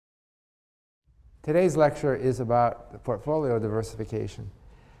Today's lecture is about the portfolio diversification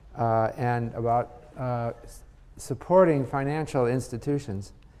and about supporting financial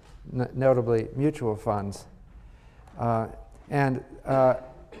institutions, notably mutual funds.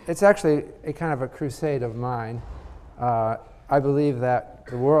 It's actually a kind of a crusade of mine. I believe that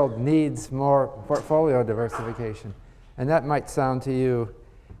the world needs more portfolio diversification. And that might sound to you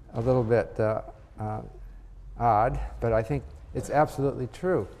a little bit odd, but I think it's absolutely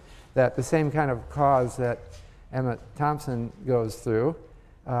true that the same kind of cause that Emmett Thompson goes through,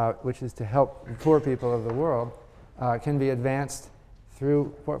 which is to help the poor people of the world, can be advanced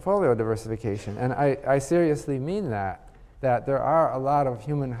through portfolio diversification. And I seriously mean that there are a lot of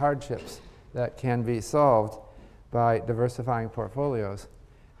human hardships that can be solved by diversifying portfolios.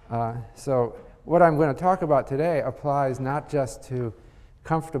 So what I'm going to talk about today applies not just to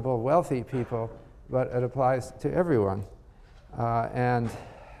comfortable, wealthy people, but it applies to everyone.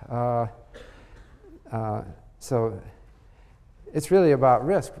 So it's really about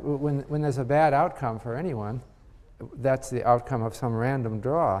risk. When there's a bad outcome for anyone, that's the outcome of some random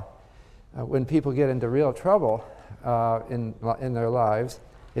draw. When people get into real trouble in their lives,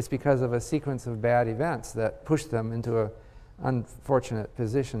 it's because of a sequence of bad events that push them into an unfortunate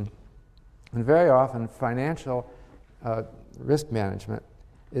position. And very often, financial risk management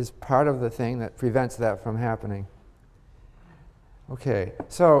is part of the thing that prevents that from happening. Okay,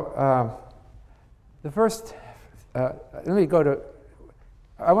 so the first, let me go to,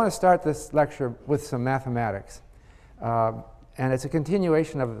 I want to start this lecture with some mathematics. And it's a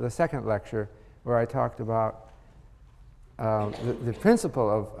continuation of the second lecture where I talked about the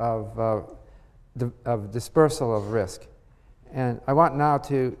principle of dispersal of risk. And I want now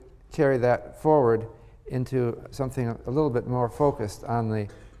to carry that forward into something a little bit more focused on the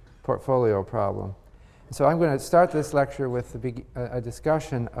portfolio problem. So I'm going to start this lecture with a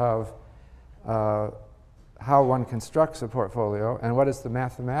discussion of how one constructs a portfolio and what is the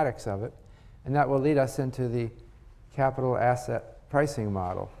mathematics of it. And that will lead us into the capital asset pricing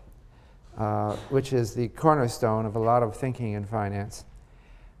model, which is the cornerstone of a lot of thinking in finance.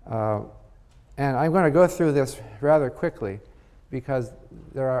 And I'm going to go through this rather quickly because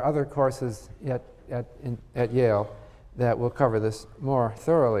there are other courses at Yale that will cover this more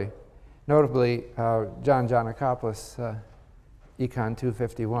thoroughly, notably John Giannakopoulos' Econ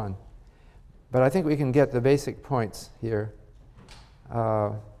 251. But I think we can get the basic points here.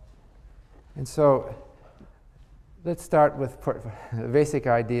 And so let's start with the basic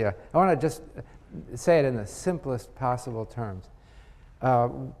idea. I want to just say it in the simplest possible terms.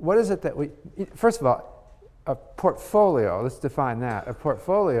 What is it that first of all, a portfolio, let's define that. A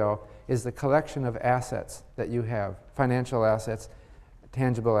portfolio is the collection of assets that you have, financial assets,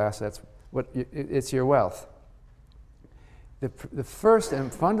 tangible assets. It's your wealth. The first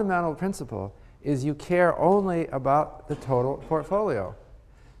and fundamental principle is you care only about the total portfolio.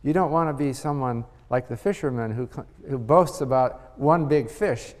 You don't want to be someone like the fisherman who boasts about one big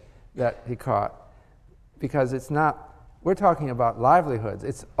fish that he caught, because it's not, we're talking about livelihoods.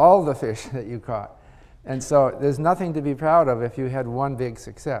 It's all the fish that you caught. And so there's nothing to be proud of if you had one big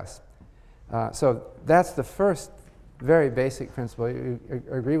success. So that's the first very basic principle. You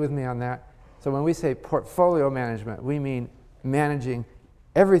agree with me on that? So when we say portfolio management, we mean managing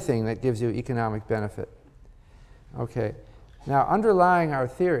everything that gives you economic benefit. Okay. Now, underlying our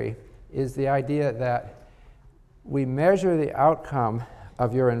theory is the idea that we measure the outcome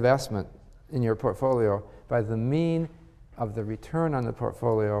of your investment in your portfolio by the mean of the return on the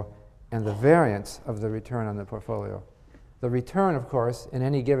portfolio and the variance of the return on the portfolio. The return, of course, in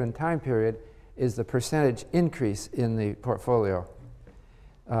any given time period is the percentage increase in the portfolio.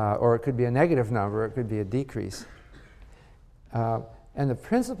 Or it could be a negative number, it could be a decrease. And the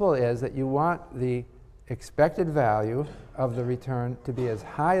principle is that you want the expected value of the return to be as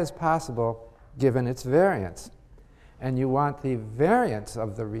high as possible given its variance. And you want the variance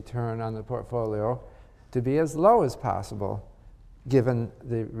of the return on the portfolio to be as low as possible given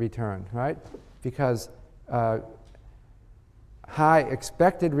the return, right? Because high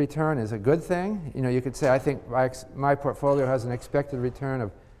expected return is a good thing. You know, you could say, I think my portfolio has an expected return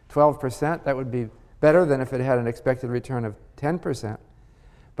of 12%. That would be better than if it had an expected return of 10%.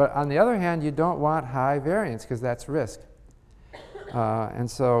 But on the other hand, you don't want high variance because that's risk. And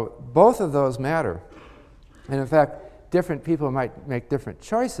so both of those matter. And in fact, different people might make different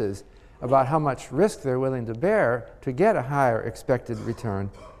choices about how much risk they're willing to bear to get a higher expected return.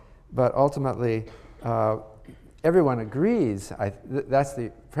 But ultimately, everyone agrees, that's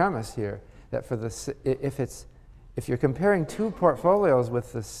the premise here, that if you're comparing two portfolios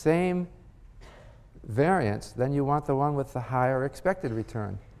with the same variance, then you want the one with the higher expected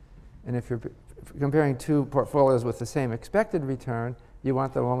return. And if you're comparing two portfolios with the same expected return, you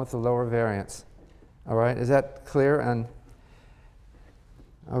want the one with the lower variance. All right, is that clear? And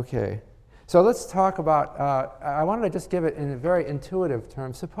okay, so let's talk about, I wanted to just give it in a very intuitive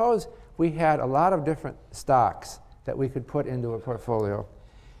term. Suppose we had a lot of different stocks that we could put into a portfolio.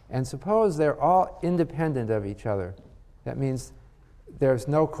 And suppose they're all independent of each other. That means there's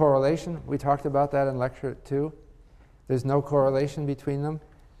no correlation. We talked about that in lecture 2. There's no correlation between them.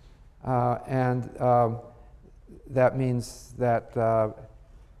 That means that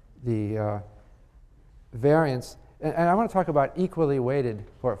the variance, and I want to talk about equally weighted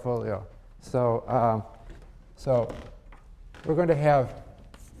portfolio. So we're going to have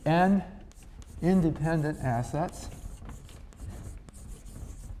n independent assets.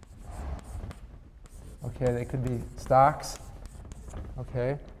 Okay, they could be stocks.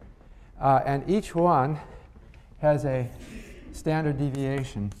 Okay, and each one has a standard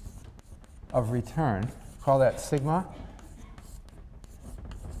deviation of return. Call that sigma.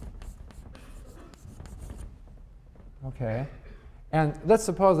 Okay, and let's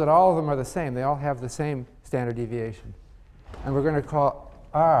suppose that all of them are the same. They all have the same standard deviation. And we're going to call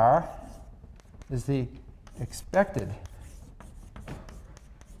R is the expected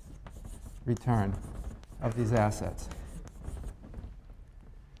return of these assets.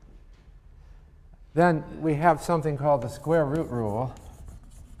 Then we have something called the square root rule.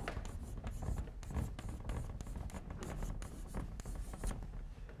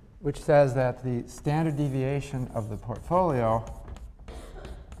 Which says that the standard deviation of the portfolio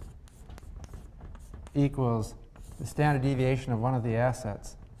equals the standard deviation of one of the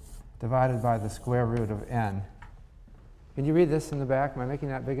assets divided by the square root of n. Can you read this in the back? Am I making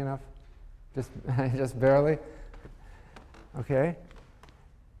that big enough? Just barely? Okay.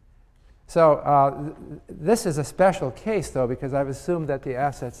 So this is a special case, though, because I've assumed that the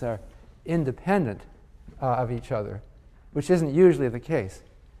assets are independent of each other, which isn't usually the case.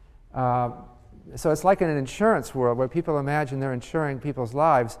 So it's like in an insurance world where people imagine they're insuring people's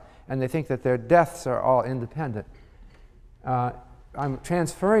lives and they think that their deaths are all independent. I'm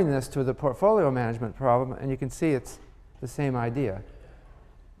transferring this to the portfolio management problem, and you can see it's the same idea.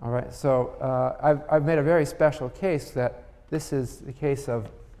 All right, so I've made a very special case that this is the case of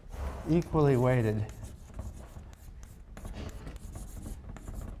equally weighted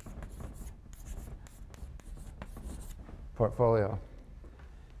portfolio.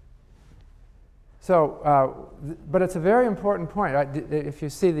 So, but it's a very important point. If you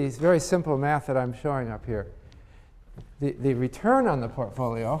see these very simple math that I'm showing up here, the return on the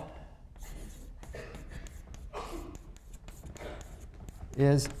portfolio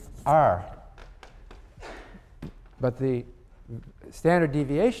is R. But the standard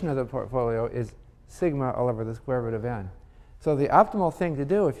deviation of the portfolio is sigma all over the square root of n. So the optimal thing to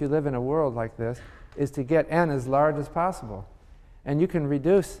do if you live in a world like this is to get n as large as possible. And you can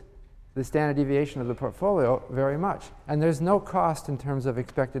reduce the standard deviation of the portfolio very much. And there's no cost in terms of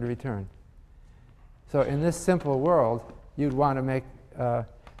expected return. So in this simple world, you'd want to make n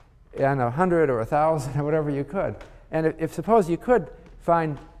 100 or 1,000 or whatever you could. And if suppose you could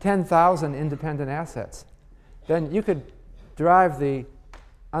find 10,000 independent assets, then you could drive the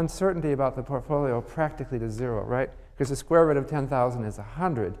uncertainty about the portfolio practically to zero, right? Because the square root of 10,000 is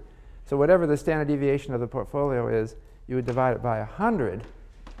 100. So whatever the standard deviation of the portfolio is, you would divide it by 100,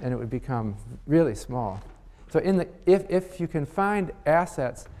 and it would become really small. So if you can find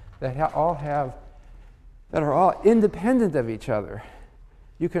assets that that are all independent of each other,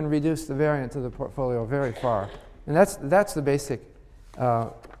 you can reduce the variance of the portfolio very far. And that's the basic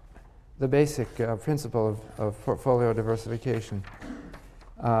principle of portfolio diversification.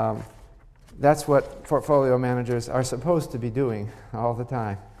 That's what portfolio managers are supposed to be doing all the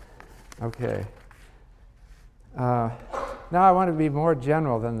time. Okay. Now I want to be more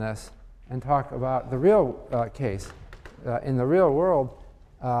general than this and talk about the real case. In the real world,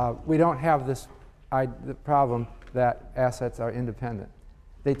 we don't have the problem that assets are independent.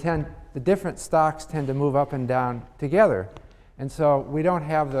 The different stocks tend to move up and down together. And so we don't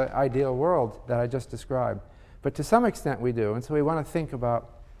have the ideal world that I just described. But to some extent we do. And so we want to think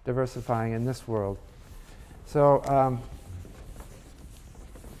about diversifying in this world. So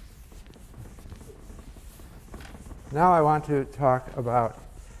now I want to talk about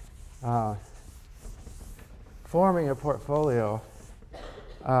forming a portfolio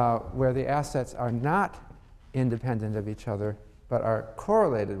where the assets are not independent of each other, but are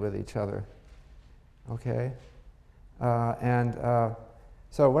correlated with each other. Okay?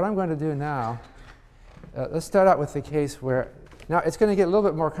 So what I'm going to do now, let's start out with the case where, now it's going to get a little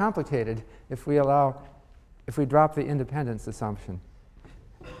bit more complicated if we drop the independence assumption.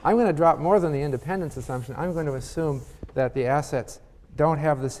 I'm going to drop more than the independence assumption. I'm going to assume that the assets don't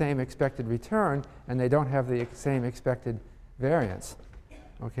have the same expected return and they don't have the same expected variance.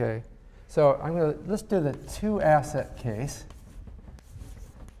 Okay, so let's do the 2-asset case.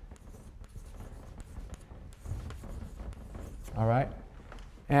 All right,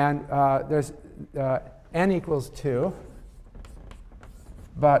 and there's n equals 2,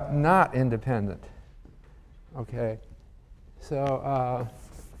 but not independent. Okay, so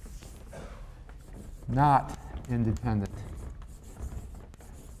not independent,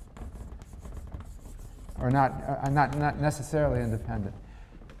 or not necessarily independent.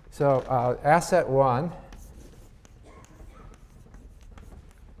 So asset 1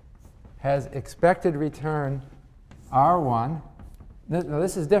 has expected return R1. Now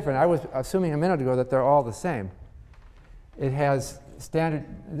this is different. I was assuming a minute ago that they're all the same. It has standard,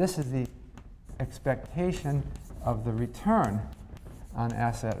 this is the expectation of the return on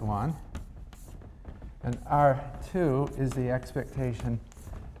asset 1. And R2 is the expectation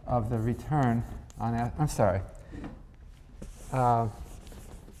of the return on,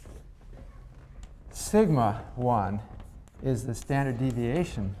 sigma 1 is the standard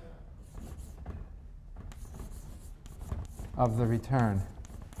deviation of the return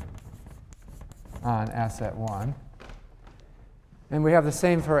on asset 1. And we have the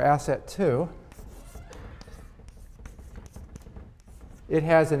same for asset 2. It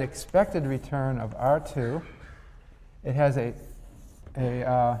has an expected return of R2. It has a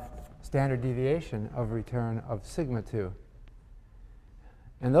standard deviation of return of sigma 2.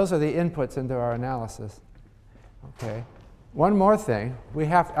 And those are the inputs into our analysis. Okay. One more thing.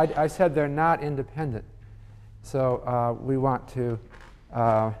 I said they're not independent. So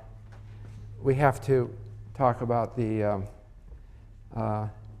we have to talk about the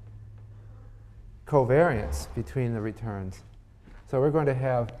covariance between the returns. So we're going to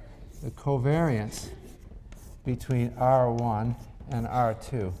have the covariance between R1 and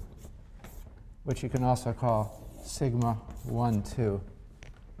R2, which you can also call sigma 1, 2.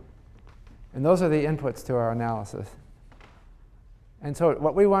 And those are the inputs to our analysis. And so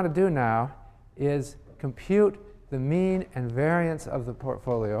what we want to do now is compute the mean and variance of the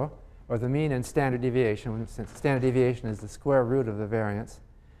portfolio, or the mean and standard deviation, since standard deviation is the square root of the variance,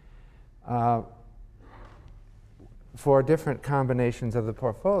 for different combinations of the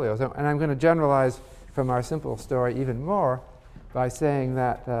portfolios. And I'm going to generalize from our simple story even more by saying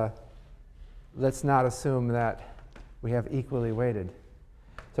that let's not assume that we have equally weighted.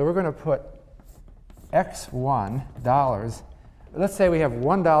 So we're going to put x1 dollars. Let's say we have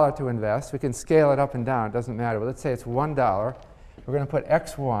 $1 to invest. We can scale it up and down. It doesn't matter. But let's say it's $1. We're going to put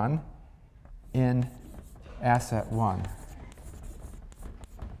x1 in asset 1.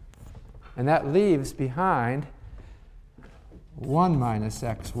 And that leaves behind 1 minus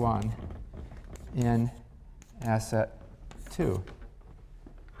x1 in asset 2.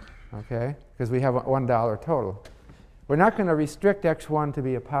 Okay? Because we have $1 total. We're not going to restrict x1 to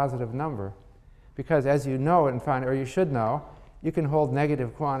be a positive number, because as you know and find, or you should know, you can hold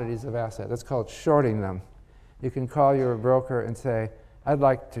negative quantities of assets. That's called shorting them. You can call your broker and say, I'd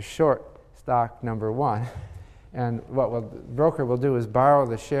like to short stock number 1. And what the broker will do is borrow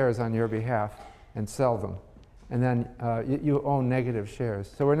the shares on your behalf and sell them. And then you own negative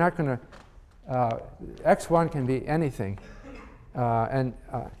shares. So we're not going to, x1 can be anything. And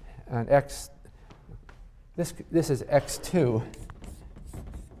this is x2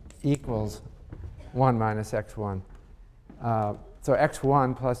 equals 1 minus x1. So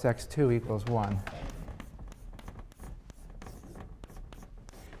x1 plus x2 equals 1.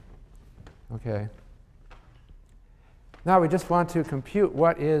 Okay. Now we just want to compute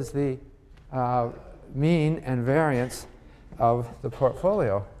what is the mean and variance of the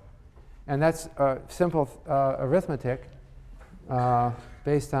portfolio. And that's simple arithmetic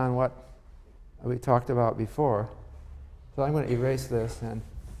based on what we talked about before. So I'm going to erase this and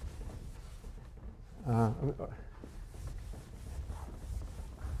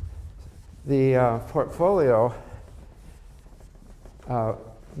the portfolio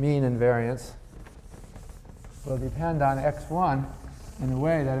mean and variance will depend on x1 in the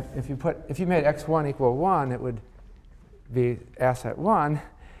way that if you made x1 equal 1, it would be asset 1,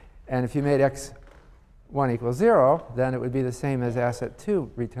 and if you made x1 equal 0, then it would be the same as asset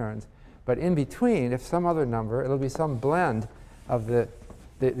 2 returns. But in between, if some other number, it'll be some blend of the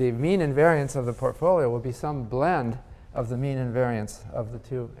mean and variance of the portfolio will be some blend of the mean and variance of the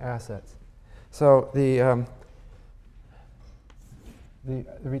two assets. So the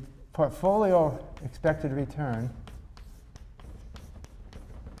portfolio expected return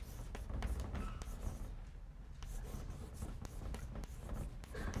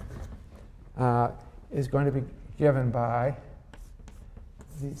is going to be given by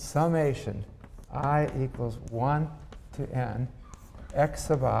the summation I equals 1 to n x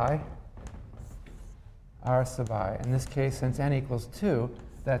sub I r sub I. In this case, since n equals 2,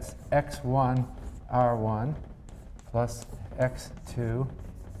 that's x1 r1 plus x2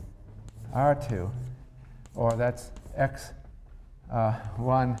 r2. Or that's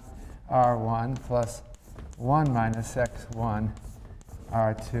x1 r1 plus 1 minus x1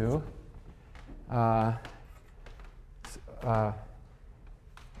 r2.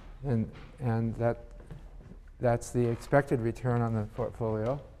 And that's the expected return on the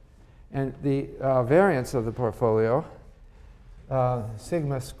portfolio. And the variance of the portfolio,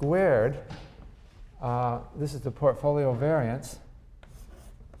 sigma squared, this is the portfolio variance.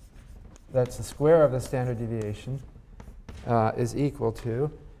 That's the square of the standard deviation, is equal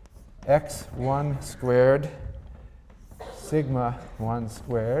to x1 squared sigma 1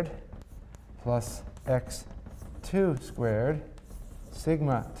 squared plus x2 squared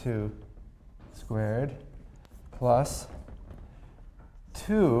sigma 2 squared plus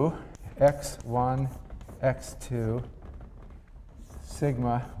 2 x1 x2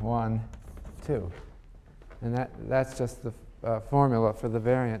 sigma 1 2. And that's just the formula for the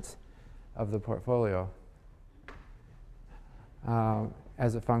variance of the portfolio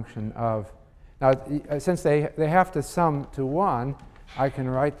as a function of. Now, since they have to sum to 1, I can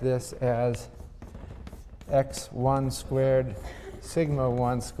write this as x1 squared sigma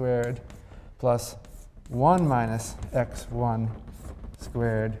 1 squared plus 1 minus x1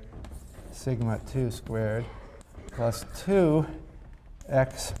 squared sigma 2 squared plus 2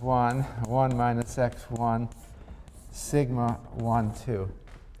 x1 1 minus x1 sigma 1 2.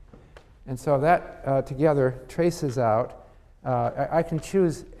 And so that together traces out. I can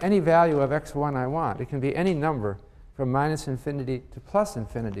choose any value of x1 I want. It can be any number from minus infinity to plus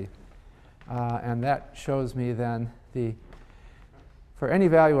infinity. And that shows me then for any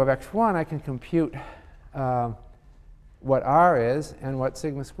value of x1, I can compute what r is and what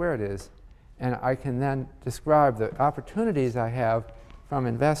sigma squared is. And I can then describe the opportunities I have from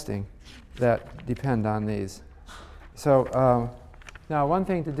investing that depend on these. So now one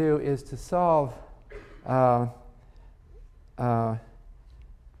thing to do is to solve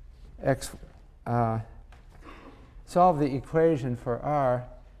solve the equation for r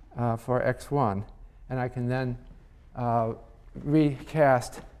for x1. And I can then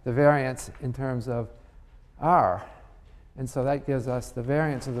recast the variance in terms of r. And so that gives us the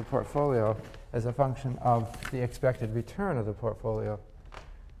variance of the portfolio as a function of the expected return of the portfolio.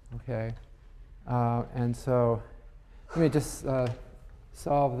 Okay. And so let me just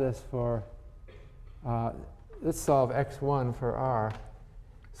solve this for, let's solve x1 for r.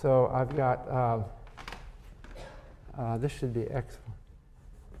 So I've got, this should be x1.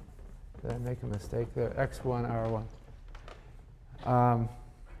 Did I make a mistake there? x1, r1.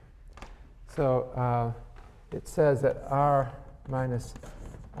 So it says that r minus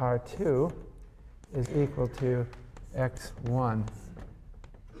r2 is equal to x1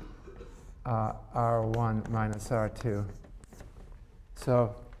 r1 minus r2.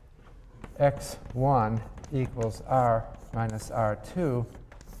 So x1 equals r minus r2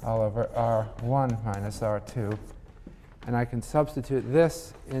 all over r1 minus r2. And I can substitute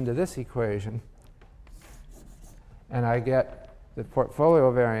this into this equation, and I get the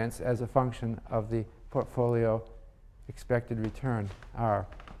portfolio variance as a function of the portfolio expected return, r.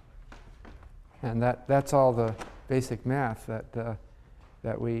 And that's all the basic math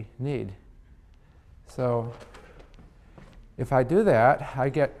that we need. So if I do that, I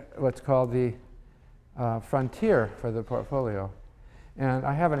get what's called the frontier for the portfolio. And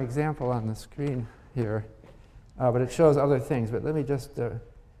I have an example on the screen here, but it shows other things. But let me just,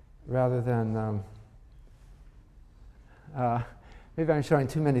 rather than, maybe I'm showing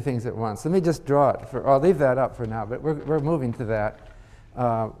too many things at once. Let me just draw it. I'll leave that up for now, but we're moving to that.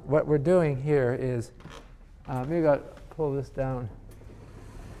 What we're doing here is, maybe I'll pull this down.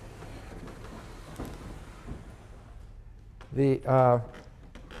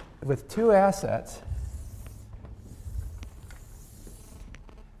 With two assets,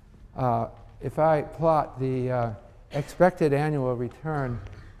 if I plot the expected annual return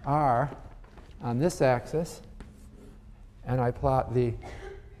r on this axis, and I plot the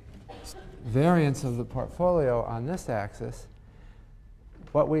variance of the portfolio on this axis,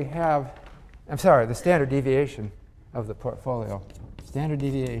 what we have, I'm sorry, the standard deviation of the portfolio. Standard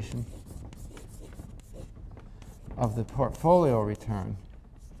deviation of the portfolio return.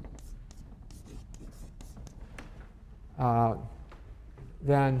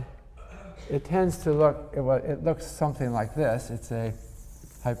 Then it tends to look, it looks something like this. It's a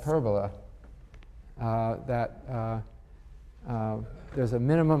hyperbola. that there's a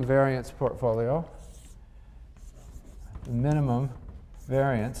minimum variance portfolio, the minimum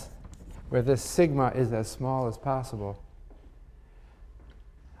variance, where this sigma is as small as possible.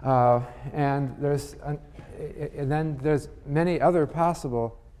 And then there's many other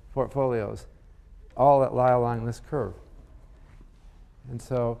possible portfolios, all that lie along this curve. And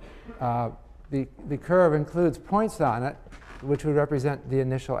so the curve includes points on it, which would represent the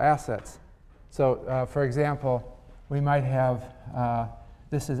initial assets. So for example, we might have,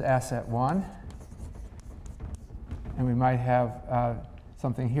 this is asset 1, and we might have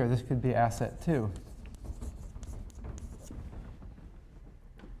something here. This could be asset 2.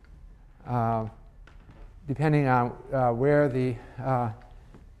 Depending on where the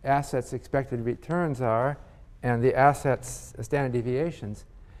assets' expected returns are and the assets' standard deviations,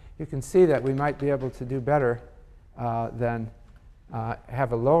 you can see that we might be able to do better than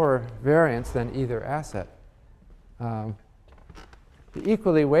have a lower variance than either asset. The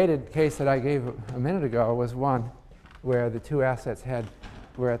equally weighted case that I gave a minute ago was one where the two assets had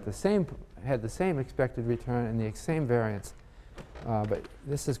the same expected return and the same variance. But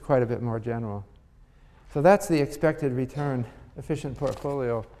this is quite a bit more general. So that's the expected return efficient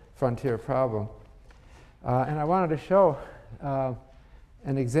portfolio frontier problem. And I wanted to show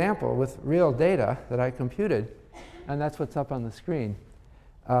an example with real data that I computed, and that's what's up on the screen.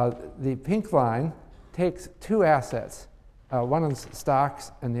 The pink line takes two assets. One is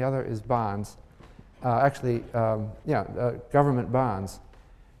stocks and the other is bonds. Government bonds.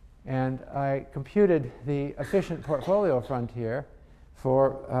 And I computed the efficient portfolio frontier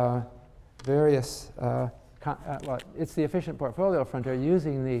for various, it's the efficient portfolio frontier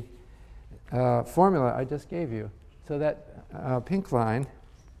using the formula I just gave you. So that pink line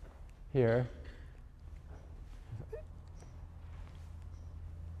here,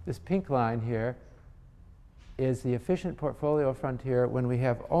 this pink line here is the efficient portfolio frontier when we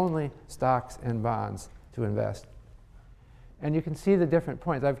have only stocks and bonds to invest. And you can see the different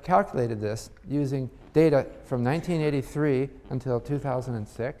points. I've calculated this using data from 1983 until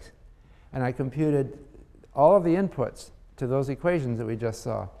 2006. And I computed all of the inputs to those equations that we just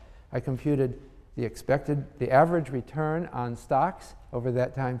saw. I computed the average return on stocks over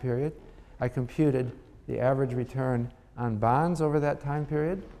that time period. I computed the average return on bonds over that time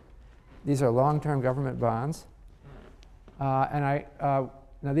period. These are long-term government bonds. Now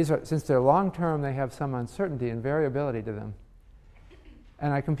these are, since they're long-term, they have some uncertainty and variability to them.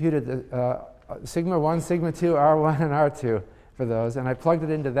 And I computed the sigma 1, sigma 2, R1, and R2 for those. And I plugged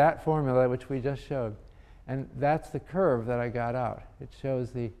it into that formula, which we just showed. And that's the curve that I got out. It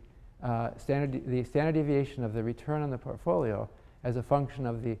shows the standard deviation of the return on the portfolio as a function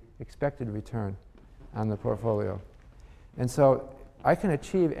of the expected return on the portfolio. And so I can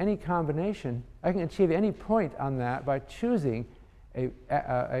achieve any combination. I can achieve any point on that by choosing a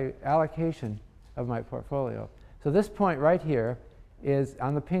allocation of my portfolio. So this point right here is,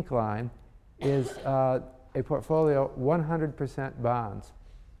 on the pink line, is a portfolio 100% bonds.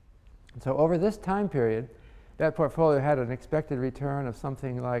 And so over this time period, that portfolio had an expected return of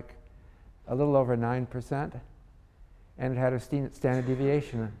something like a little over 9%, and it had a standard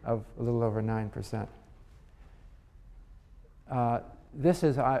deviation of a little over 9%. This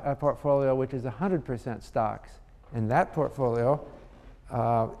is a portfolio which is 100% stocks, and that portfolio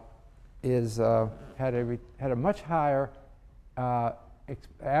had a much higher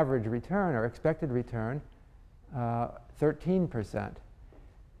average return or expected return, 13%,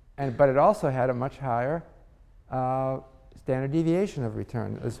 but it also had a much higher standard deviation of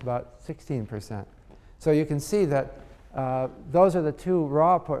return. It was about 16%. So you can see that those are the two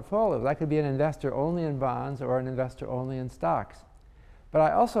raw portfolios. I could be an investor only in bonds or an investor only in stocks. But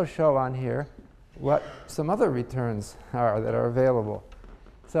I also show on here what some other returns are that are available.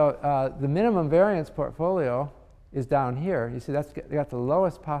 So the minimum variance portfolio is down here. You see that's got the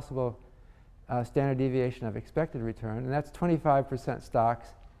lowest possible standard deviation of expected return, and that's 25% stocks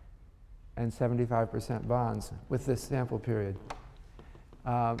and 75% bonds with this sample period.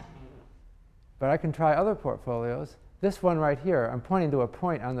 But I can try other portfolios. This one right here, I'm pointing to a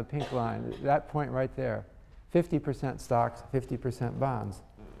point on the pink line, that point right there, 50% stocks, 50% bonds.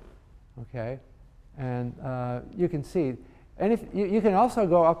 Okay? And you can see, and if you can also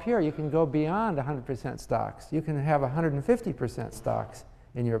go up here, you can go beyond 100% stocks. You can have 150% stocks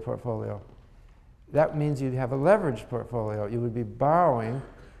in your portfolio. That means you'd have a leveraged portfolio. You would be borrowing.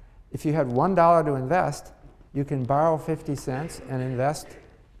 If you had $1 to invest, you can borrow 50 cents and invest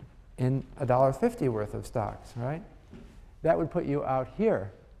in $1.50 worth of stocks, right? That would put you out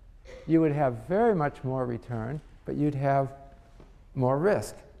here. You would have very much more return, but you'd have more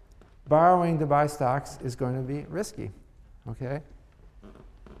risk. borrowing to buy stocks is going to be risky. Okay?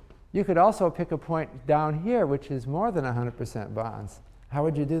 You could also pick a point down here which is more than 100% bonds. How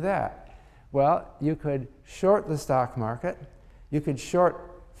would you do that? Well, you could short the stock market. You could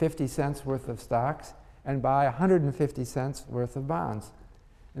short 50 cents worth of stocks and buy 150 cents worth of bonds.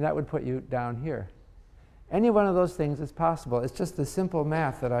 And that would put you down here. Any one of those things is possible. It's just the simple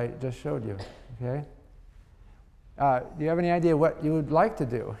math that I just showed you. Okay? Do you have any idea what you would like to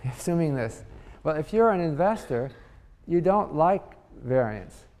do, assuming this? Well, if you're an investor, you don't like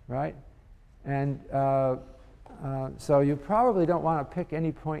variance, right? And so you probably don't want to pick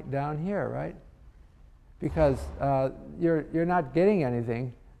any point down here, right? Because you're not getting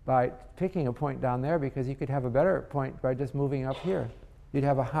anything by picking a point down there, because you could have a better point by just moving up here. You'd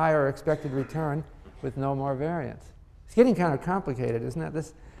have a higher expected return with no more variance. It's getting kind of complicated, isn't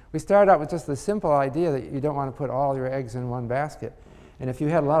it? We started out with just the simple idea that you don't want to put all your eggs in one basket. And if you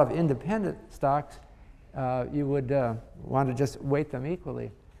had a lot of independent stocks, you would want to just weight them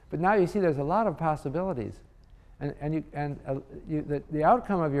equally. But now you see there's a lot of possibilities. The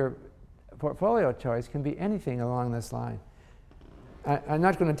outcome of your portfolio choice can be anything along this line. I'm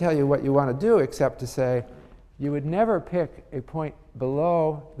not going to tell you what you want to do, except to say you would never pick a point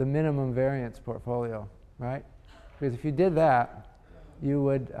below the minimum variance portfolio, right? Because if you did that, you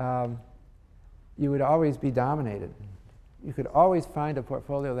would always be dominated. You could always find a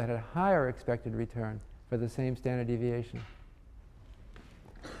portfolio that had a higher expected return for the same standard deviation.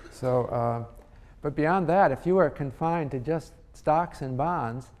 So, but beyond that, if you were confined to just stocks and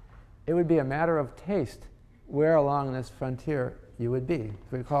bonds, it would be a matter of taste where along this frontier you would be.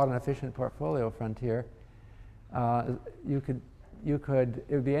 If we call it an efficient portfolio frontier, it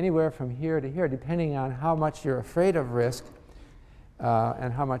would be anywhere from here to here, depending on how much you're afraid of risk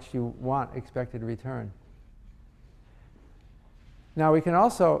and how much you want expected return. Now, we can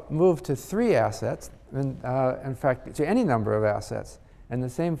also move to 3 assets, and in fact, to any number of assets. And the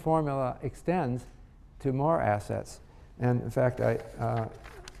same formula extends to more assets. And in fact, I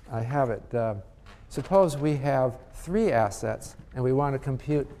have it. Suppose we have 3 assets, and we want to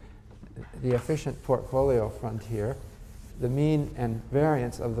compute the efficient portfolio frontier, the mean and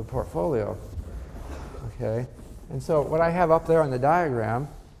variance of the portfolio. Okay? And so what I have up there on the diagram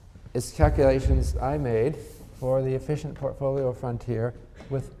is calculations I made for the efficient portfolio frontier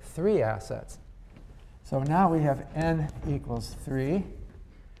with 3 assets. So now we have n equals 3.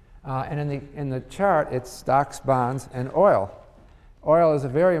 And in the chart, it's stocks, bonds, and oil. Oil is a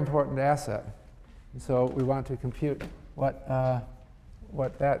very important asset. And so we want to compute what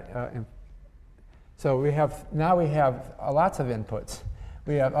that. So we have lots of inputs.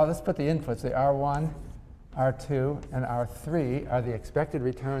 We have, let's put the inputs. The R1, R2, and R3 are the expected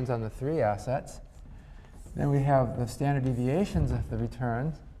returns on the 3 assets. Then we have the standard deviations of the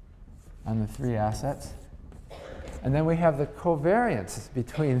returns on the 3 assets. And then we have the covariance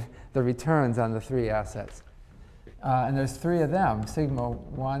between the returns on the 3 assets. And there's 3 of them: sigma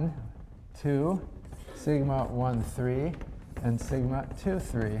 1, 2, sigma 1, 3, and sigma 2,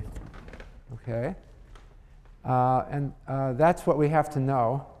 3. Okay? And that's what we have to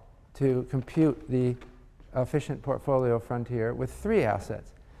know to compute the efficient portfolio frontier with 3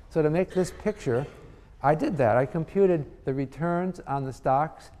 assets. So to make this picture, I did that. I computed the returns on the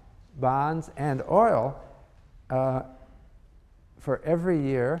stocks, bonds, and oil for every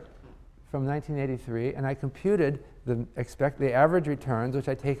year from 1983, and I computed the average returns, which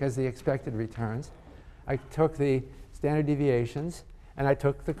I take as the expected returns. I took the standard deviations, and I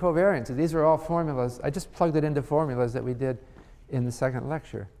took the covariances. These are all formulas. I just plugged it into formulas that we did in the second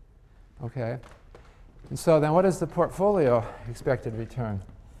lecture. Okay? And so then what is the portfolio expected return?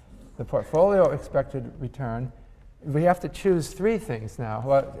 The portfolio expected return, we have to choose 3 things now.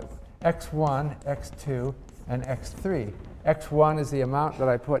 Well, x1, x2, and x3. x1 is the amount that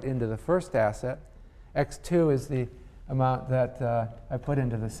I put into the first asset. x2 is the amount that I put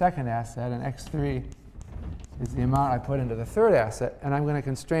into the second asset. And x3 is the amount I put into the third asset. And I'm going to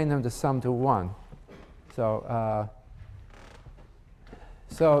constrain them to sum to 1. So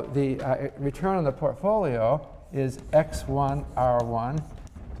the return on the portfolio is x1 R1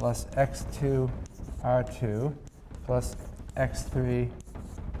 plus x2 R2 plus x3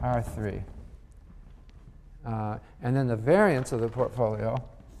 R3. And then the variance of the portfolio,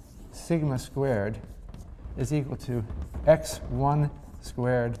 sigma squared, is equal to x1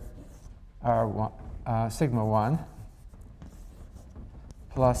 squared R1, sigma 1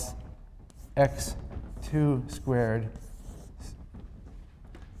 plus x2 squared,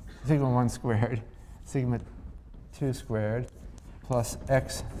 sigma 1 squared, sigma 2 squared, plus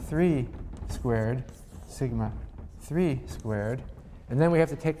x3 squared, sigma 3 squared. And then we have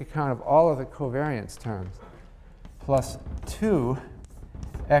to take account of all of the covariance terms, plus 2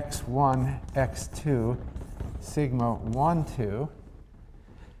 x1, x2, sigma 1, 2,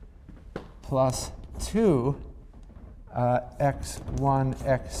 plus 2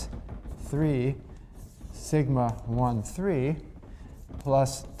 x1, x3, sigma 1, 3,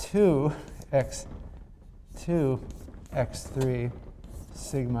 plus 2 x2, x3,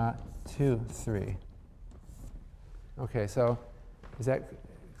 sigma 2, 3. Okay, so is that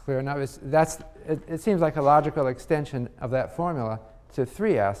clear enough? It seems like a logical extension of that formula to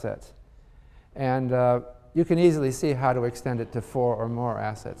 3 assets. And you can easily see how to extend it to 4 or more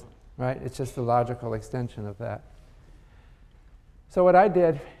assets, right? It's just a logical extension of that. So what I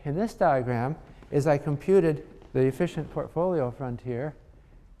did in this diagram is I computed the efficient portfolio frontier,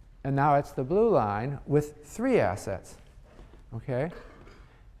 and now it's the blue line with 3 assets. Okay?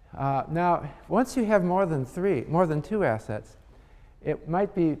 Now, once you have more than 2 assets, it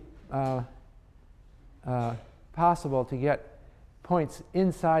might be possible to get points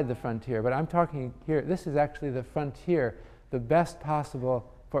inside the frontier. But I'm talking here, this is actually the frontier, the best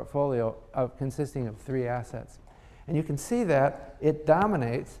possible portfolio consisting of 3 assets. And you can see that it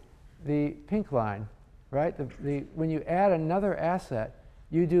dominates the pink line, right? When you add another asset,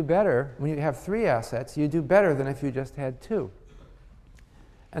 you do better. When you have 3 assets, you do better than if you just had 2.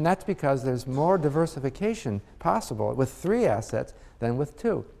 And that's because there's more diversification possible with 3 assets than with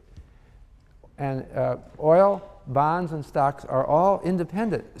 2. And oil, bonds, and stocks are all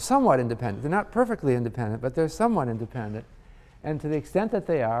independent, somewhat independent. They're not perfectly independent, but they're somewhat independent. And to the extent that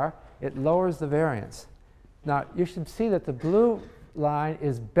they are, it lowers the variance. Now, you should see that the blue line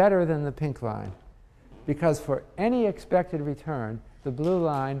is better than the pink line, because for any expected return, the blue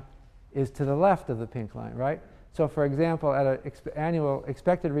line is to the left of the pink line, right? So for example, at an annual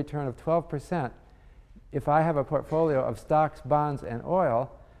expected return of 12%, if I have a portfolio of stocks, bonds, and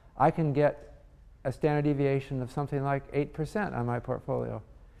oil, I can get a standard deviation of something like 8% on my portfolio.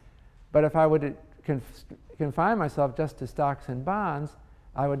 But if I would confine myself just to stocks and bonds,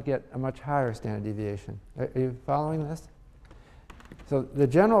 I would get a much higher standard deviation. Are you following this? So the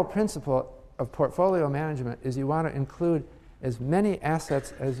general principle of portfolio management is you want to include as many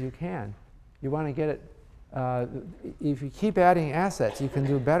assets as you can. You want to get it, if you keep adding assets, you can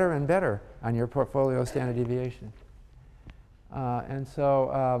do better and better on your portfolio standard deviation. And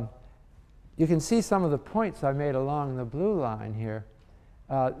so you can see some of the points I made along the blue line here.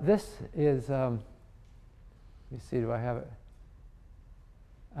 This is, let me see, do I have it?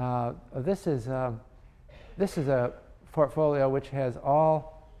 This is a portfolio which has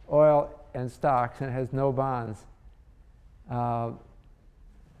all oil and stocks and it has no bonds.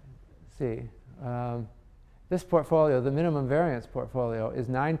 This portfolio, the minimum variance portfolio, is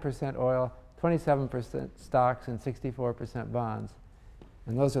 9% oil, 27% stocks, and 64% bonds.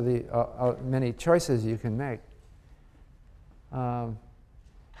 And those are the many choices you can make. And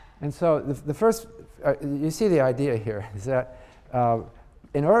so the first, you see the idea here, is that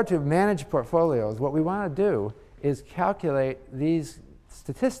in order to manage portfolios, what we want to do is calculate these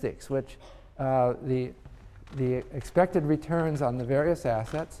statistics, which the expected returns on the various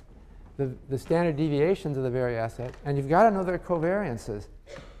assets, the standard deviations of the various assets, and you've got to know their covariances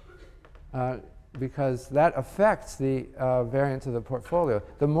because that affects the variance of the portfolio.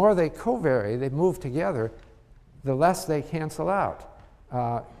 The more they covary, they move together, the less they cancel out.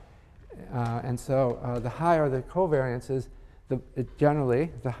 And so the higher the covariances,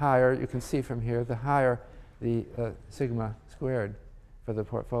 generally, the higher, you can see from here, the higher the sigma squared for the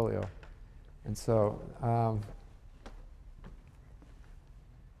portfolio. And so,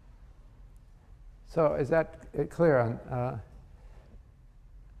 so is that clear on?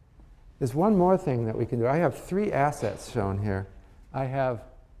 There's one more thing that we can do. I have 3 assets shown here. I have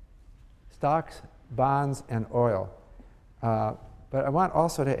stocks, bonds, and oil. But I want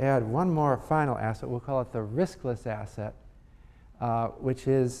also to add one more final asset. We'll call it the riskless asset, which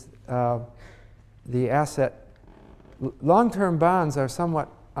is the asset. Long-term bonds are somewhat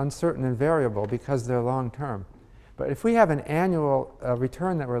uncertain and variable because they're long-term. But if we have an annual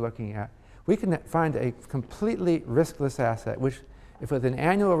return that we're looking at, we can find a completely riskless asset, which if with an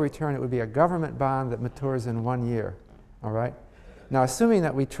annual return, it would be a government bond that matures in 1 year. All right? Now, assuming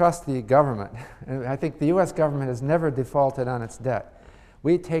that we trust the government, and I think the US government has never defaulted on its debt,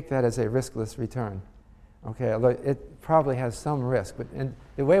 we take that as a riskless return. Okay, although it probably has some risk, but in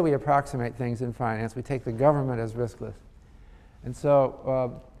the way we approximate things in finance, we take the government as riskless. And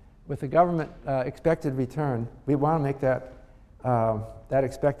so with the government expected return, we want to make that, that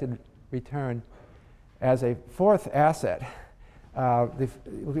expected return as a 4th asset.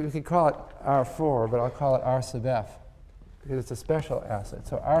 We could call it R4, but I'll call it R sub F. because it's a special asset.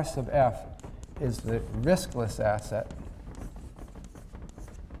 So R sub F is the riskless asset.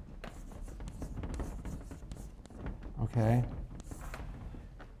 Okay.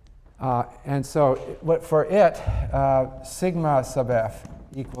 And so for it, sigma sub F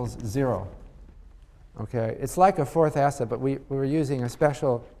equals 0. Okay. It's like a fourth asset, but we're using a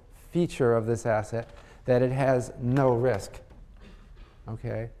special feature of this asset that it has no risk.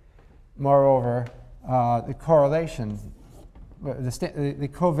 Okay. Moreover, the correlation, the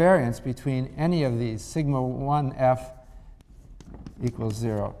covariance between any of these, sigma 1F equals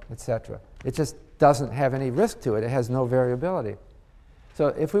 0, etc. It just doesn't have any risk to it. It has no variability. So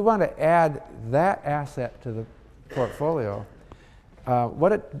if we want to add that asset to the portfolio,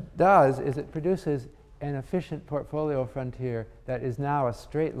 what it does is it produces an efficient portfolio frontier that is now a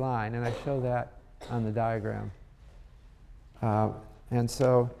straight line, and I show that on the diagram. And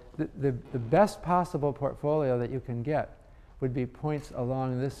so the best possible portfolio that you can get would be points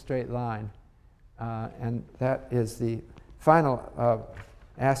along this straight line, and that is the final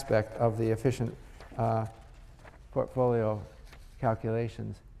aspect of the efficient portfolio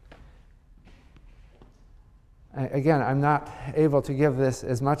calculations. Again, I'm not able to give this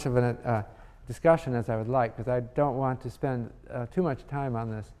as much of a discussion as I would like, because I don't want to spend too much time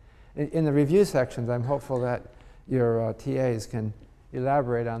on this. In the review sections, I'm hopeful that your TAs can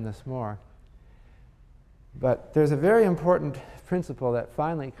elaborate on this more. But there's a very important principle that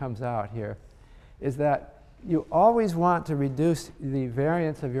finally comes out here, is that you always want to reduce the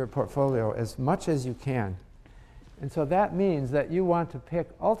variance of your portfolio as much as you can. And so that means that you want to pick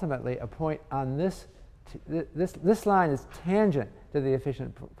ultimately a point on this. This line is tangent to the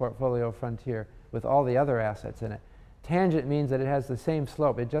efficient portfolio frontier with all the other assets in it. Tangent means that it has the same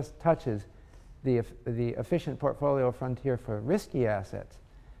slope. It just touches the efficient portfolio frontier for risky assets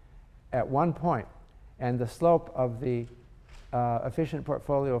at one point. And the slope of the efficient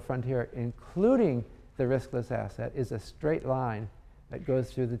portfolio frontier, including the riskless asset, is a straight line that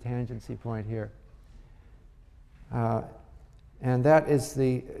goes through the tangency point here. And that is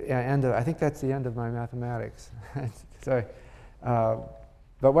the end of, I think that's the end of my mathematics. Sorry.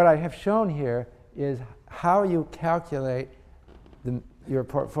 But what I have shown here is how you calculate your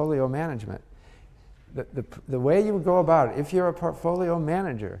portfolio management. The way you go about it, if you're a portfolio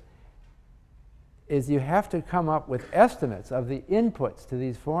manager, is you have to come up with estimates of the inputs to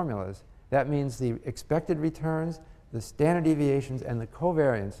these formulas. That means the expected returns, the standard deviations, and the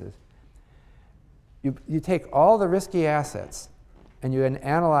covariances. You take all the risky assets and you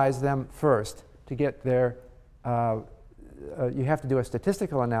analyze them first to get their, you have to do a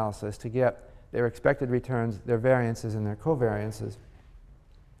statistical analysis to get their expected returns, their variances, and their covariances.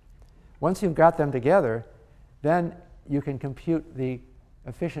 Once you've got them together, then you can compute the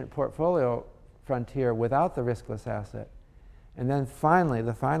efficient portfolio frontier without the riskless asset. And then finally,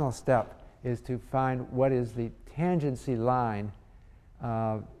 the final step is to find what is the tangency line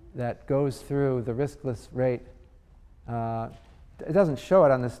that goes through the riskless rate. It doesn't show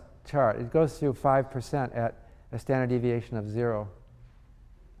it on this chart. It goes through 5% at a standard deviation of 0.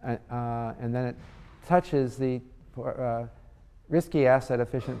 And then it touches the risky asset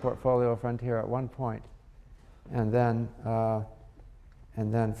efficient portfolio frontier at one point. And then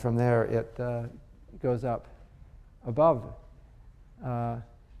from there it goes up above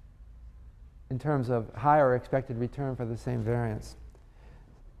in terms of higher expected return for the same variance.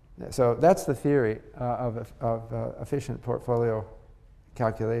 So that's the theory of efficient portfolio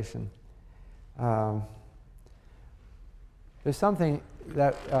calculation. There's something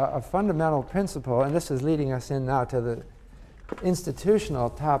that a fundamental principle, and this is leading us in now to the institutional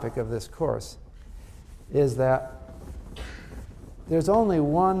topic of this course, is that there's only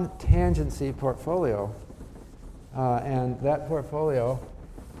one tangency portfolio, and that portfolio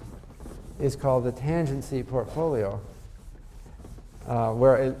is called the tangency portfolio,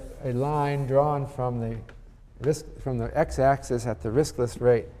 where a line drawn from the x-axis at the riskless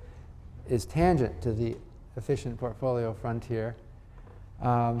rate is tangent to the efficient portfolio frontier.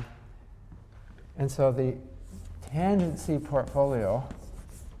 And so the tangency portfolio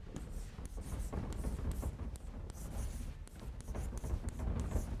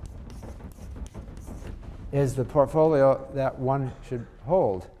is the portfolio that one should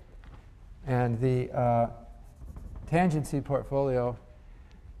hold. And the tangency portfolio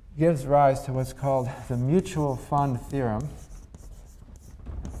gives rise to what's called the mutual fund theorem.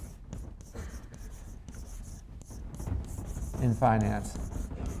 In finance,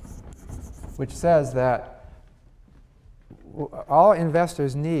 which says that all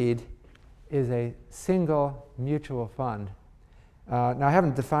investors need is a single mutual fund. Now, I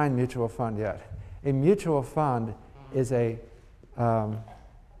haven't defined mutual fund yet. A mutual fund is a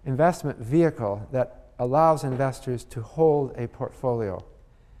investment vehicle that allows investors to hold a portfolio.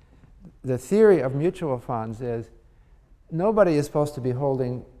 The theory of mutual funds is nobody is supposed to be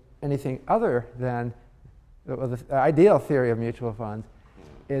holding anything other than, the ideal theory of mutual funds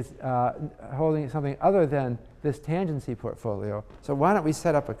is holding something other than this tangency portfolio. So why don't we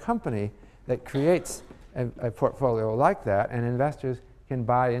set up a company that creates a portfolio like that, and investors can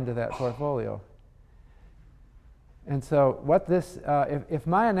buy into that portfolio. And so what this, if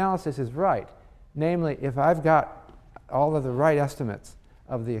my analysis is right, namely if I've got all of the right estimates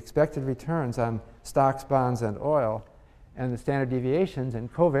of the expected returns on stocks, bonds, and oil, and the standard deviations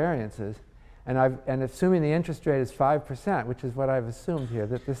and covariances, and assuming the interest rate is 5%, which is what I've assumed here,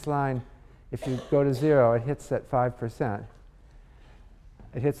 that this line, if you go to 0, it hits at 5%.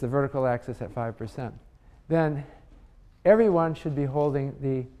 It hits the vertical axis at 5%. Then everyone should be holding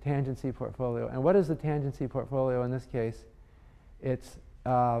the tangency portfolio. And what is the tangency portfolio in this case? It's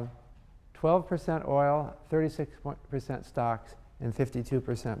 12% oil, 36% stocks, and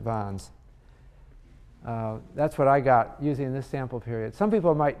 52% bonds. That's what I got using this sample period. Some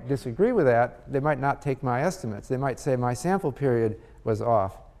people might disagree with that. They might not take my estimates. They might say my sample period was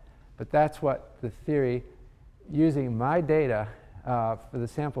off. But that's what the theory, using my data for the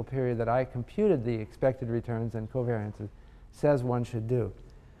sample period that I computed the expected returns and covariances, says one should do.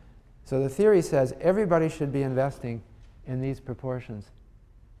 So the theory says everybody should be investing in these proportions.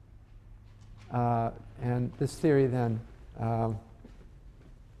 And this theory then,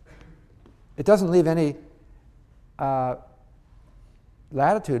 it doesn't leave any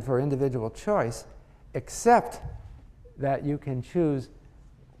latitude for individual choice, except that you can choose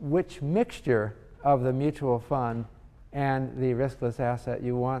which mixture of the mutual fund and the riskless asset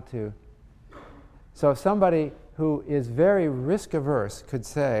you want to. So somebody who is very risk averse could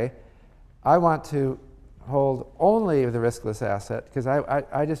say, I want to hold only the riskless asset because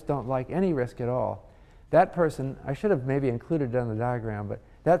I just don't like any risk at all. That person, I should have maybe included it on the diagram, but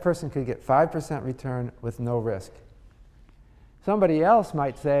that person could get 5% return with no risk. Somebody else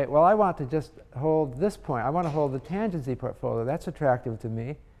might say, well, I want to just hold this point. I want to hold the tangency portfolio. That's attractive to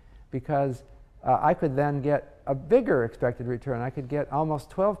me because I could then get a bigger expected return. I could get almost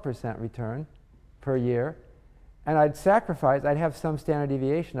 12% return per year. And I'd have some standard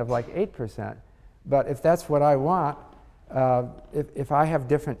deviation of like 8%. But if that's what I want, if I have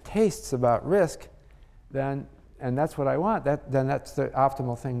different tastes about risk, then, and that's what I want, then that's the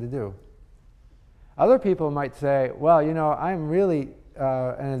optimal thing to do. Other people might say, well, you know, I'm really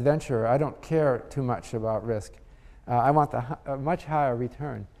an adventurer. I don't care too much about risk. I want a much higher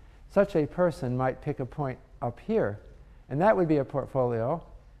return. Such a person might pick a point up here, and that would be a portfolio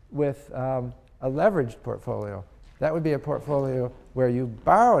with a leveraged portfolio. That would be a portfolio where you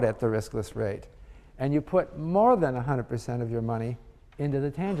borrowed at the riskless rate, and you put more than 100% of your money into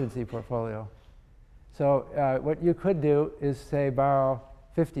the tangency portfolio. So what you could do is, say, borrow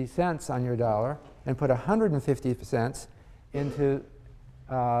 50 cents on your dollar and put 150 cents into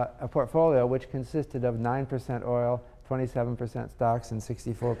a portfolio which consisted of 9% oil, 27% stocks, and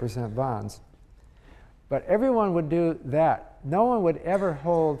 64% bonds. But everyone would do that. No one would ever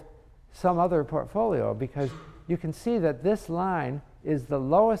hold some other portfolio because you can see that this line is the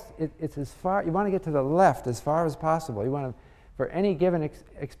lowest. It's as far, you want to get to the left as far as possible. You want to, for any given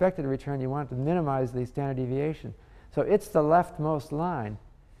expected return, you want to minimize the standard deviation. So it's the leftmost line.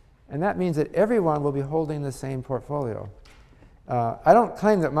 And that means that everyone will be holding the same portfolio. I don't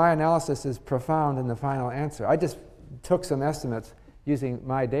claim that my analysis is profound in the final answer. I just took some estimates using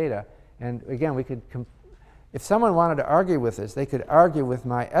my data. And again, we could, if someone wanted to argue with this, they could argue with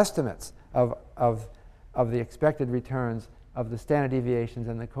my estimates of the expected returns, of the standard deviations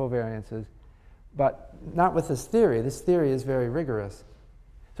and the covariances, but not with this theory. This theory is very rigorous.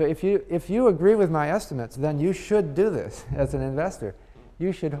 So if you agree with my estimates, then you should do this as an investor.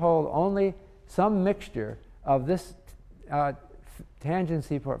 You should hold only some mixture of this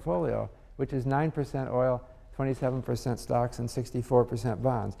tangency portfolio, which is 9% oil, 27% stocks, and 64%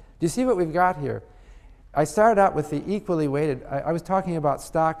 bonds. Do you see what we've got here? I started out with the equally weighted. I was talking about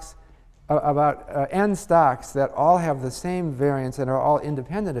stocks, about N stocks that all have the same variance and are all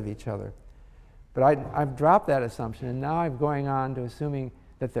independent of each other. But I've dropped that assumption, and now I'm going on to assuming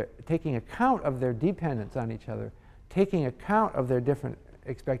that they're taking account of their dependence on each other, taking account of their different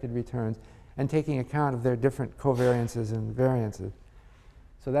expected returns, and taking account of their different covariances and variances.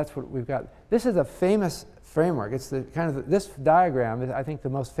 So that's what we've got. This is a famous framework. It's the kind of this diagram is, I think, the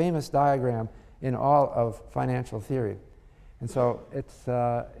most famous diagram in all of financial theory. And so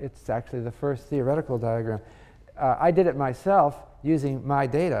it's actually the first theoretical diagram. I did it myself using my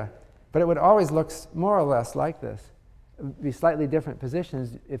data, but it would always look more or less like this. be slightly different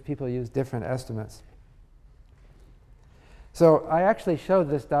positions if people use different estimates. So I actually showed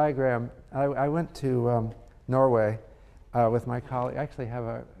this diagram. I went to Norway with my colleague. I actually have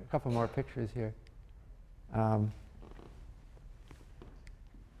a couple more pictures here.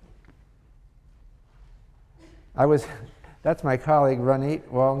 That's my colleague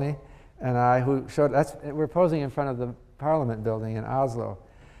Ranit Walny and I, who showed, we're posing in front of the Parliament building in Oslo.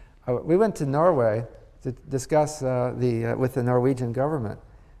 We went to Norway to discuss with the Norwegian government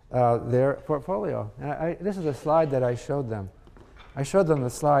their portfolio. And this is a slide that I showed them. I showed them the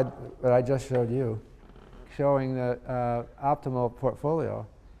slide that I just showed you, showing the optimal portfolio.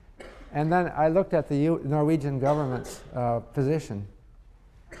 And then I looked at the Norwegian government's position.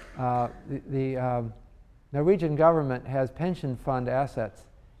 The Norwegian government has pension fund assets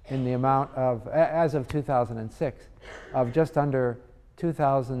in the amount of, as of 2006, of just under 2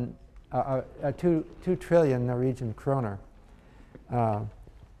 trillion Norwegian kroner.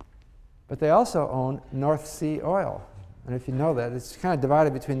 But they also own North Sea oil. And if you know that, it's kind of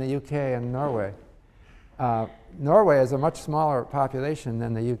divided between the UK and Norway. Norway has a much smaller population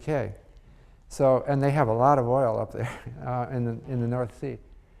than the UK. So, and they have a lot of oil up there in the North Sea.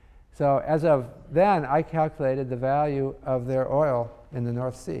 So as of then, I calculated the value of their oil in the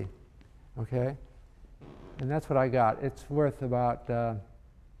North Sea, okay? And that's what I got. It's worth about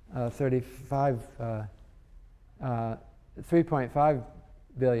 3.5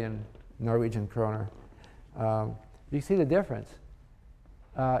 billion Norwegian kroner. You see the difference.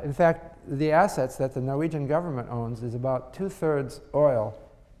 In fact, the assets that the Norwegian government owns is about 2/3 oil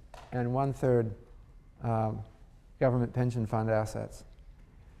and 1/3 government pension fund assets.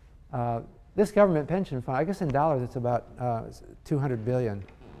 This government pension fund, I guess in dollars it's about 200 billion.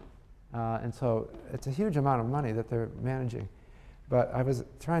 And so it's a huge amount of money that they're managing. But I was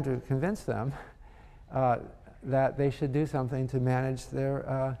trying to convince them that they should do something to manage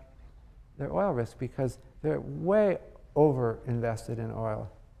their oil risk, because they're way over invested in oil,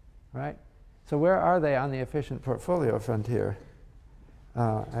 right? So where are they on the efficient portfolio frontier?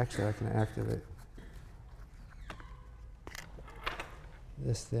 Actually, I can activate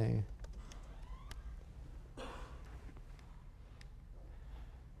this thing.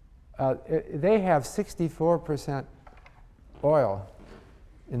 They have 64% oil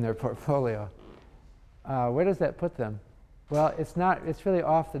in their portfolio. Where does that put them? Well, it's really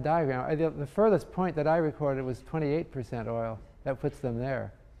off the diagram. The furthest point that I recorded was 28% oil. That puts them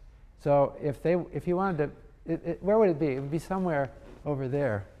there. So if you wanted to, where would it be? It would be somewhere over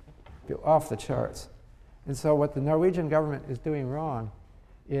there, off the charts. And so what the Norwegian government is doing wrong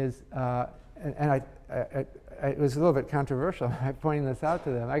is, it was a little bit controversial pointing this out to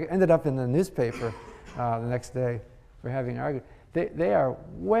them. I ended up in the newspaper the next day for having argued. They are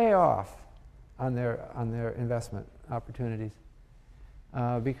way off on their investment opportunities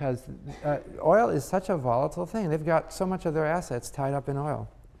because oil is such a volatile thing. They've got so much of their assets tied up in oil.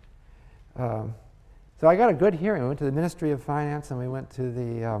 So I got a good hearing. We went to the Ministry of Finance and we went to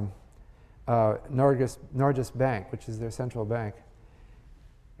the Norges Bank, which is their central bank.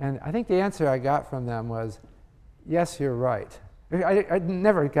 And I think the answer I got from them was, yes, you're right. I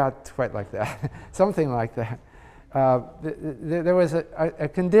never got quite like that, something like that. There was a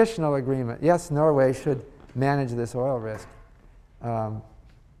conditional agreement. Yes, Norway should manage this oil risk.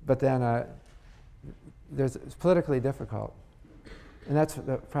 But then it's politically difficult. And that's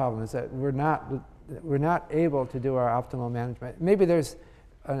the problem, is that we're not able to do our optimal management. Maybe there's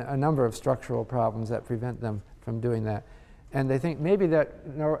a number of structural problems that prevent them from doing that. And they think maybe I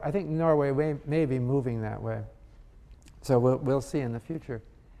think Norway may be moving that way. So we'll see in the future.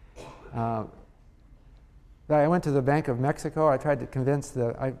 I went to the Bank of Mexico. I tried to convince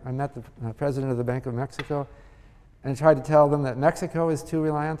I met the president of the Bank of Mexico and tried to tell them that Mexico is too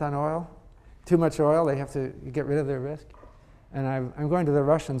reliant on oil, too much oil. They have to get rid of their risk. And I'm going to the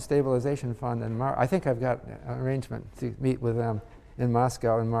Russian Stabilization Fund in March. I think I've got an arrangement to meet with them in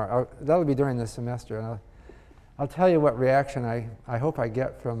Moscow in March. That'll be during this semester. And I'll tell you what reaction I hope I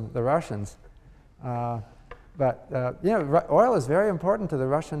get from the Russians. Oil is very important to the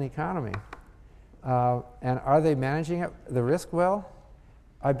Russian economy. And are they managing the risk well?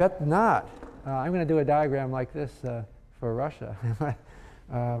 I bet not. I'm going to do a diagram like this for Russia.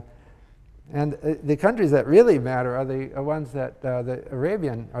 And the countries that really matter are the ones that the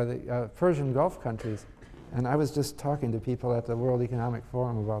Arabian or the Persian Gulf countries. And I was just talking to people at the World Economic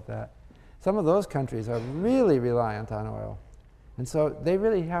Forum about that. Some of those countries are really reliant on oil. And so they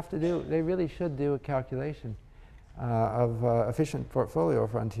really should do a calculation of efficient portfolio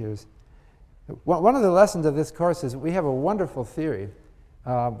frontiers. One of the lessons of this course is we have a wonderful theory,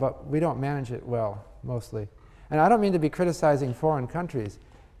 but we don't manage it well, mostly. And I don't mean to be criticizing foreign countries.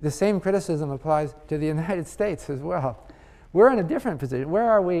 The same criticism applies to the United States as well. We're in a different position.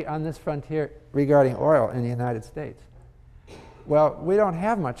 Where are we on this frontier regarding oil in the United States? Well, we don't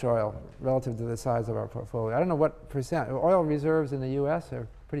have much oil relative to the size of our portfolio. I don't know what percent. Oil reserves in the US are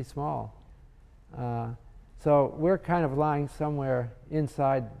pretty small. So we're kind of lying somewhere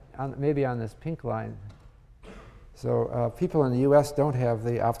inside, maybe on this pink line. So people in the US don't have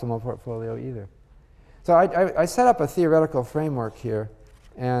the optimal portfolio either. So I set up a theoretical framework here,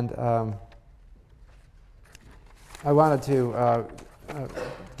 and I wanted to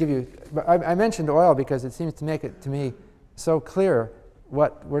give you, I mentioned oil because it seems to make it to me so clear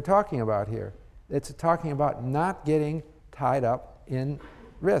what we're talking about here. It's talking about not getting tied up in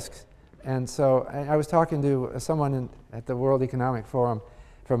risks. And so I was talking to someone at the World Economic Forum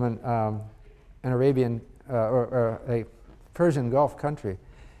from an Arabian or a Persian Gulf country.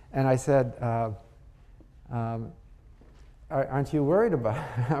 And I said, aren't you worried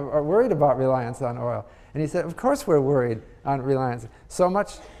about reliance on oil? And he said, of course we're worried on reliance. So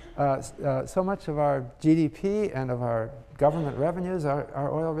much of our GDP and of our government revenues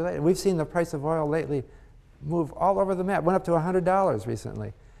are oil related. We've seen the price of oil lately move all over the map. Went up to $100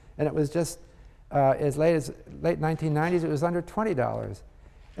 recently. And it was just as late 1990s, it was under $20.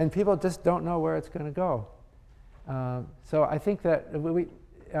 And people just don't know where it's going to go. So I think that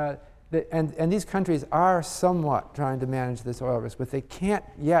and these countries are somewhat trying to manage this oil risk, but they can't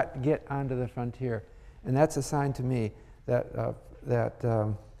yet get onto the frontier. And that's a sign to me that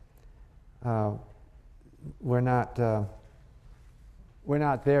we're not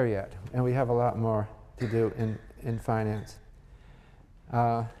there yet, and we have a lot more to do in finance.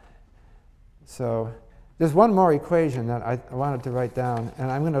 So there's one more equation that I wanted to write down,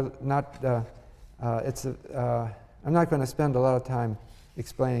 and I'm going to not. I'm not going to spend a lot of time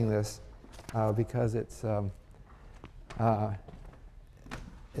explaining this because it's going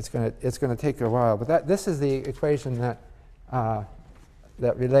to take a while. But this is the equation that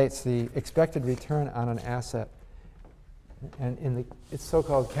relates the expected return on an asset, and it's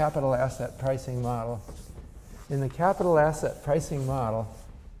so-called capital asset pricing model. In the capital asset pricing model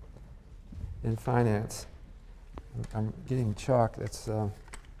in finance, I'm getting chalk. That's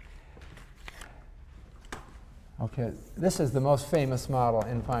okay. This is the most famous model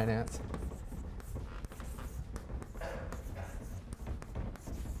in finance.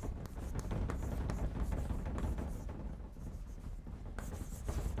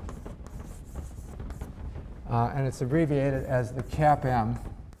 And it's abbreviated as the CAPM.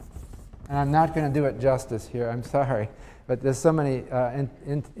 And I'm not going to do it justice here, I'm sorry. But there's so many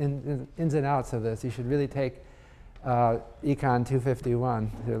ins and outs of this. You should really take Econ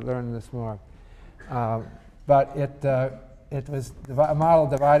 251 to learn this more. But it was a model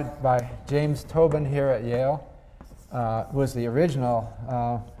divided by James Tobin here at Yale, who was the original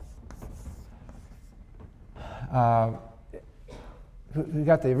who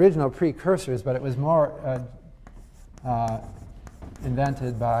got the original precursors, but it was more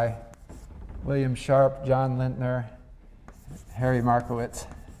invented by William Sharp, John Lintner, Harry Markowitz.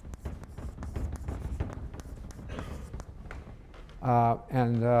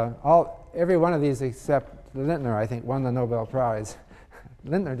 Every one of these except Lintner, I think, won the Nobel Prize.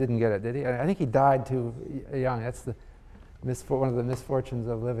 Lintner didn't get it, did he? I think he died too young. That's one of the misfortunes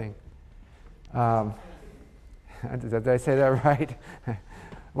of living. Did I say that right?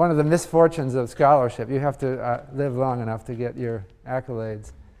 One of the misfortunes of scholarship. You have to live long enough to get your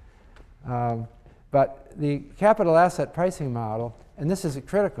accolades. But the capital asset pricing model, and this is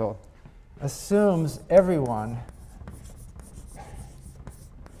critical, assumes everyone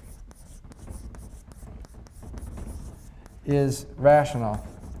is rational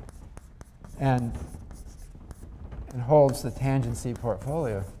and holds the tangency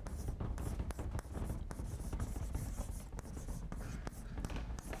portfolio.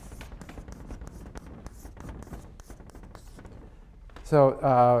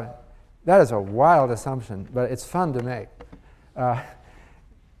 So that is a wild assumption, but it's fun to make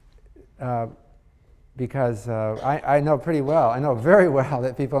because I know pretty well, I know very well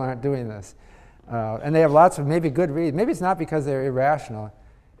that people aren't doing this. And they have lots of maybe good reasons. Maybe it's not because they're irrational.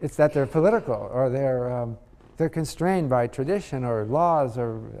 It's that they're political, or they're constrained by tradition or laws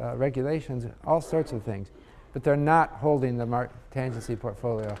or regulations, all sorts of things. But they're not holding the tangency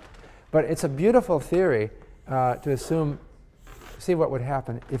portfolio. But it's a beautiful theory to see what would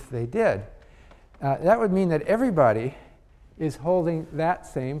happen if they did. That would mean that everybody is holding that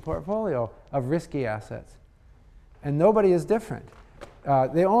same portfolio of risky assets. And nobody is different.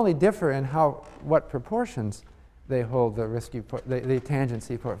 They only differ in what proportions they hold the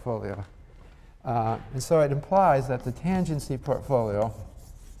tangency portfolio. And so it implies that the tangency portfolio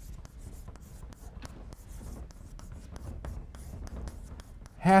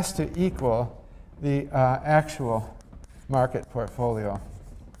has to equal the actual market portfolio.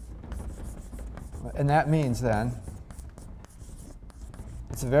 And that means then,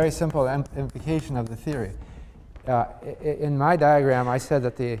 it's a very simple implication of the theory. In my diagram, I said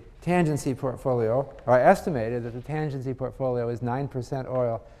that the tangency portfolio, or I estimated that the tangency portfolio is 9%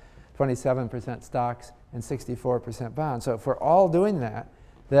 oil, 27% stocks, and 64% bonds. So if we're all doing that,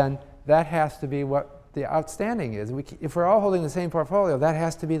 then that has to be what the outstanding is. If we're all holding the same portfolio, that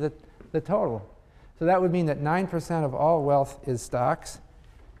has to be the total. So that would mean that 9% of all wealth is stocks,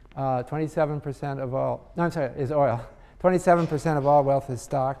 27% of all, no, I'm sorry, is oil. 27% of all wealth is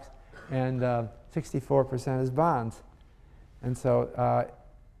stocks, and 64% is bonds. And so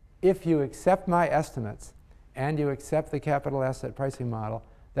if you accept my estimates and you accept the capital asset pricing model,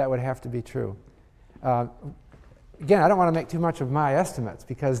 that would have to be true. Again, I don't want to make too much of my estimates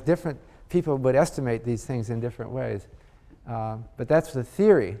because different people would estimate these things in different ways. But that's the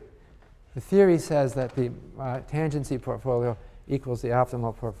theory. The theory says that the tangency portfolio equals the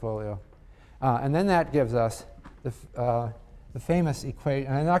optimal portfolio. And then that gives us the famous equation.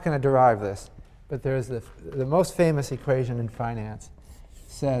 And I'm not going to derive this, but there's the most famous equation in finance.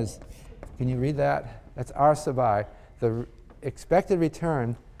 Says, can you read that? That's R sub I. The expected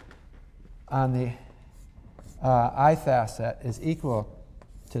return on the ith asset is equal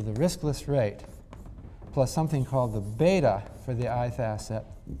to the riskless rate plus something called the beta for the ith asset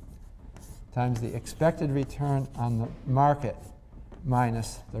times the expected return on the market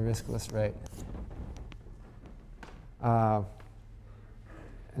minus the riskless rate. Now,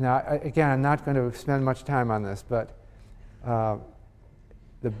 again, I'm not going to spend much time on this, but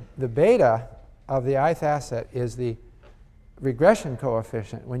the beta of the ith asset is the regression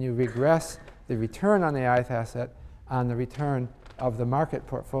coefficient when you regress the return on the ith asset on the return of the market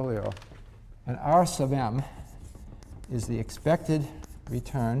portfolio. And R sub m is the expected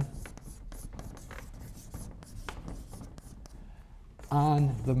return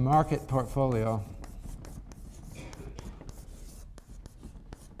on the market portfolio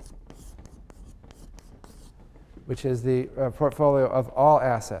which is the portfolio of all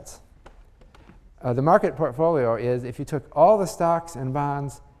assets. The market portfolio is if you took all the stocks and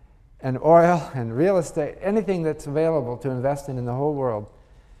bonds and oil and real estate, anything that's available to invest in the whole world,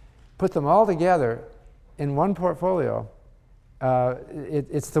 put them all together in one portfolio.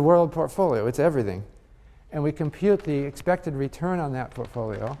 It's the world portfolio. It's everything. And we compute the expected return on that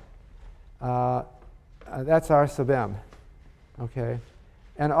portfolio. That's R sub m. Okay?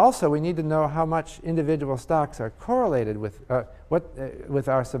 And also, we need to know how much individual stocks are correlated with with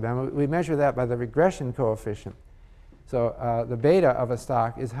R sub m. We measure that by the regression coefficient. So the beta of a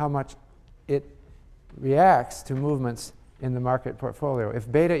stock is how much it reacts to movements in the market portfolio. If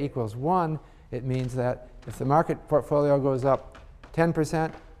beta equals 1, it means that if the market portfolio goes up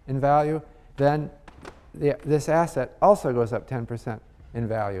 10% in value, then this asset also goes up 10% in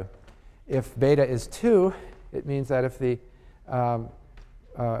value. If beta is 2, it means that if the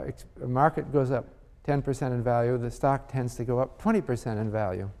market goes up 10% in value, the stock tends to go up 20% in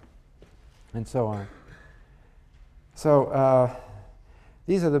value, and so on. So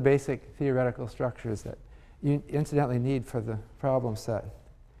these are the basic theoretical structures that you incidentally need for the problem set,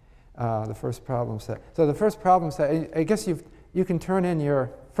 the first problem set. So the first problem set, I guess you can turn in your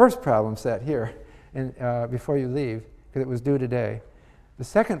first problem set here before you leave, because it was due today. The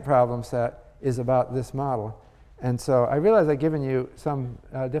second problem set is about this model. And so I realize I've given you some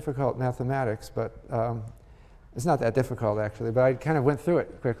difficult mathematics, but it's not that difficult, actually. But I kind of went through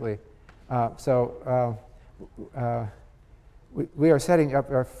it quickly. We are setting up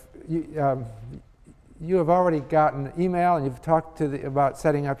our... You have already gotten an email, and you've talked about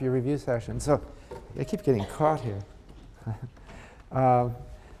setting up your review session. So I keep getting caught here.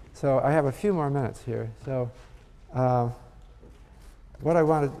 So I have a few more minutes here. So what I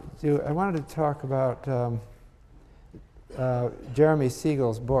wanted to do, I wanted to talk about Jeremy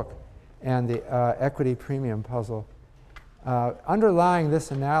Siegel's book and the equity premium puzzle. Underlying this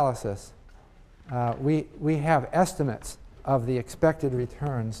analysis, we have estimates of the expected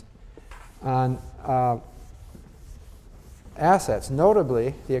returns on assets,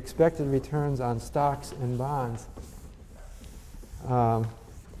 notably the expected returns on stocks and bonds.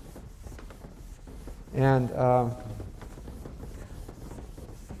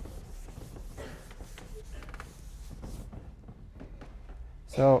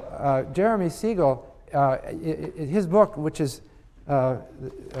 So Jeremy Siegel, his book, which is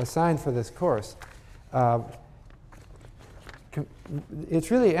assigned for this course,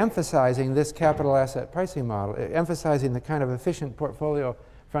 it's really emphasizing this capital asset pricing model, emphasizing the kind of efficient portfolio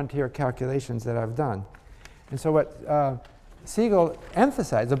frontier calculations that I've done. And so what Siegel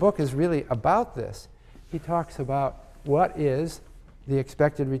emphasized, the book is really about this. He talks about what is the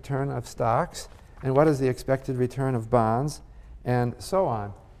expected return of stocks and what is the expected return of bonds and so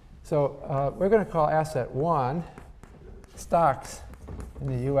on. So we're going to call asset 1 stocks in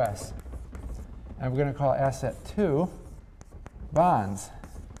the US. And we're going to call asset 2 bonds.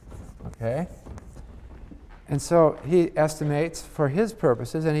 Okay? And so he estimates for his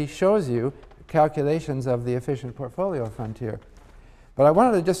purposes, and he shows you calculations of the efficient portfolio frontier. But I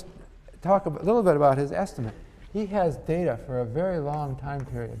wanted to just talk a little bit about his estimate. He has data for a very long time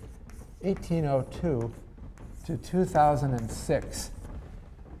period, 1802 to 2006,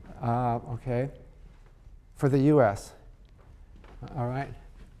 okay, for the US. All right?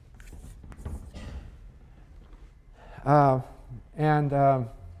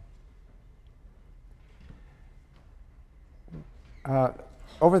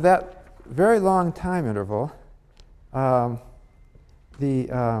 Over that very long time interval,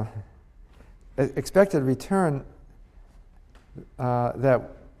 the expected return that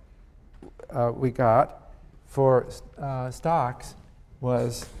we got for stocks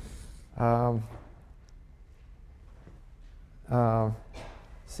was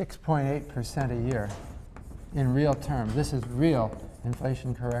 6.8% a year in real terms. This is real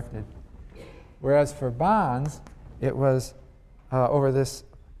inflation corrected. Whereas for bonds, it was over this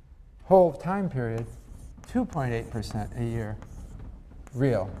whole time period, 2.8% a year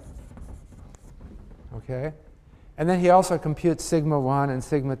real. Okay? And then he also computes sigma 1 and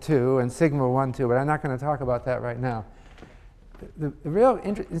sigma 2 and sigma 1, 2, but I'm not going to talk about that right now. The real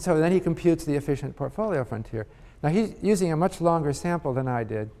and so then he computes the efficient portfolio frontier. Now he's using a much longer sample than I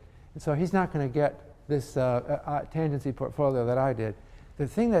did, and so he's not going to get this tangency portfolio that I did. The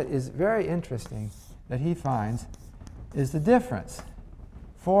thing that is very interesting that he finds is the difference,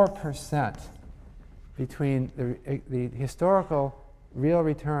 4%, between the historical real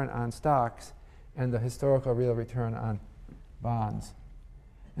return on stocks and the historical real return on bonds.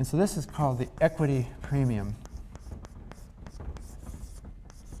 And so this is called the equity premium.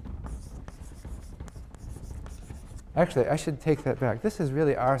 Actually, I should take that back. This is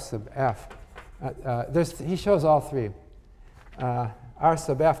really R sub F. He shows all three. R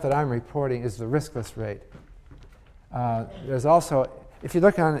sub F that I'm reporting is the riskless rate. There's also, if you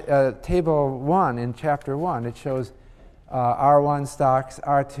look on table 1 in chapter 1, it shows R1 stocks,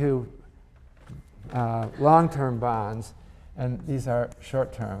 R2 long-term bonds, and these are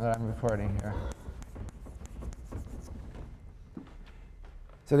short-term that I'm reporting here.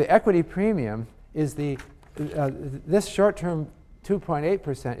 So the equity premium is this short-term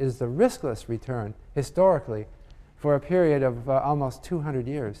 2.8% is the riskless return historically for a period of almost 200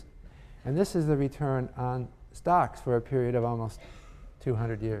 years. And this is the return on stocks for a period of almost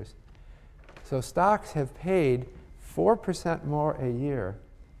 200 years. So stocks have paid 4% more a year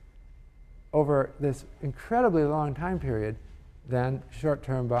over this incredibly long time period than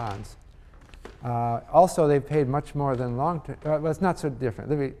short-term bonds. Also, they've paid much more than long-term. Well, it's not so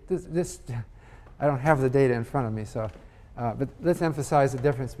different. I don't have the data in front of me, so but let's emphasize the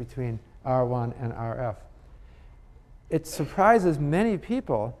difference between R1 and RF. It surprises many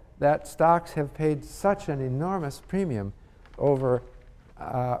people that stocks have paid such an enormous premium over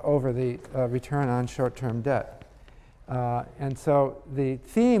the return on short-term debt. And so the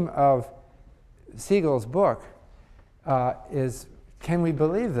theme of Siegel's book is, can we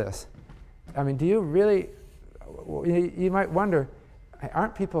believe this? I mean, do you really, you might wonder,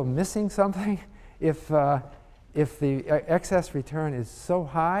 aren't people missing something if the excess return is so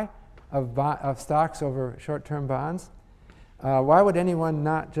high of stocks over short-term bonds? Why would anyone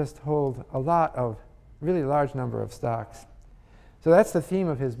not just hold a really large number of stocks? So that's the theme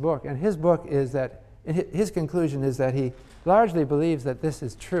of his book. And his book is that, his conclusion is that he largely believes that this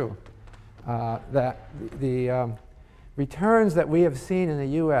is true, that the returns that we have seen in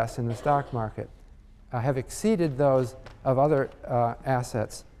the US in the stock market have exceeded those of other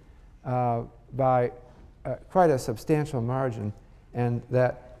assets by quite a substantial margin. And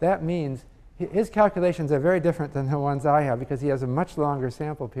that means his calculations are very different than the ones I have because he has a much longer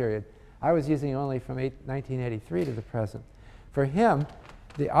sample period. I was using only from 1983 to the present. For him,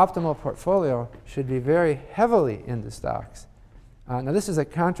 the optimal portfolio should be very heavily into stocks. Now, this is a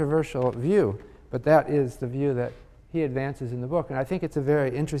controversial view, but that is the view that he advances in the book, and I think it's a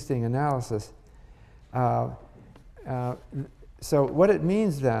very interesting analysis. So what it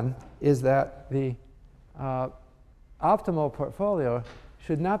means then is that the optimal portfolio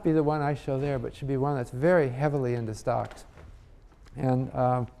should not be the one I show there, but should be one that's very heavily into stocks. And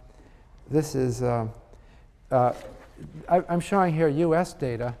this is, I'm showing here US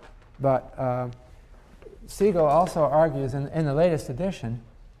data, but Siegel also argues in the latest edition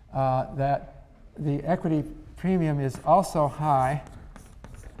that the equity premium is also high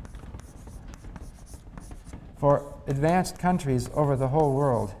for advanced countries over the whole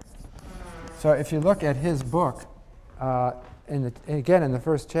world. So if you look at his book, again in the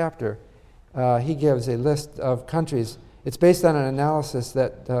first chapter, he gives a list of countries. It's based on an analysis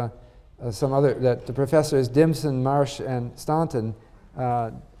that that the professors Dimson, Marsh, and Staunton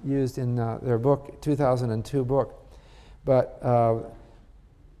used in their book, 2002 book. But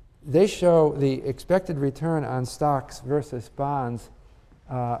they show the expected return on stocks versus bonds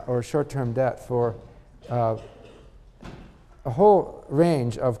or short-term debt for a whole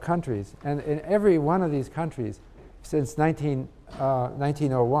range of countries. And in every one of these countries, since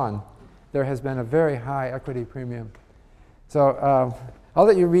 1901, there has been a very high equity premium. So I'll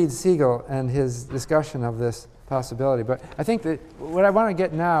let you read Siegel and his discussion of this possibility. But I think that what I want to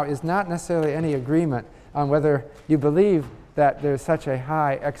get now is not necessarily any agreement on whether you believe that there's such a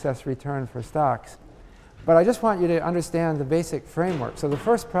high excess return for stocks. But I just want you to understand the basic framework. So the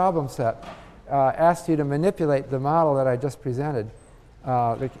first problem set asked you to manipulate the model that I just presented,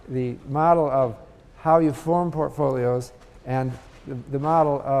 the model of how you form portfolios and the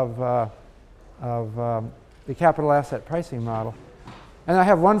model of the capital asset pricing model. And I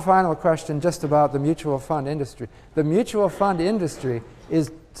have one final question just about the mutual fund industry. The mutual fund industry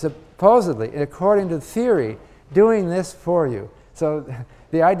is supposedly, according to theory, doing this for you. So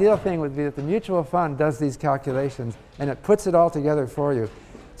the ideal thing would be that the mutual fund does these calculations and it puts it all together for you.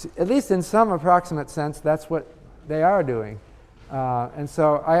 So at least in some approximate sense, that's what they are doing. And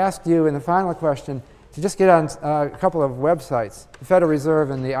so I asked you in the final question to just get on a couple of websites, the Federal Reserve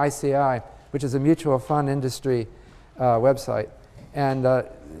and the ICI, which is a mutual fund industry website, and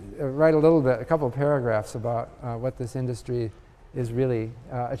write a couple of paragraphs about what this industry is really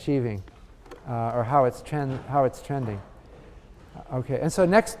achieving, or how it's trending. Okay, and so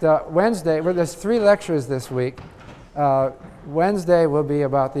next Wednesday, there's 3 lectures this week. Wednesday will be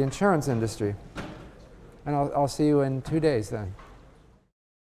about the insurance industry, and I'll see you in 2 days then.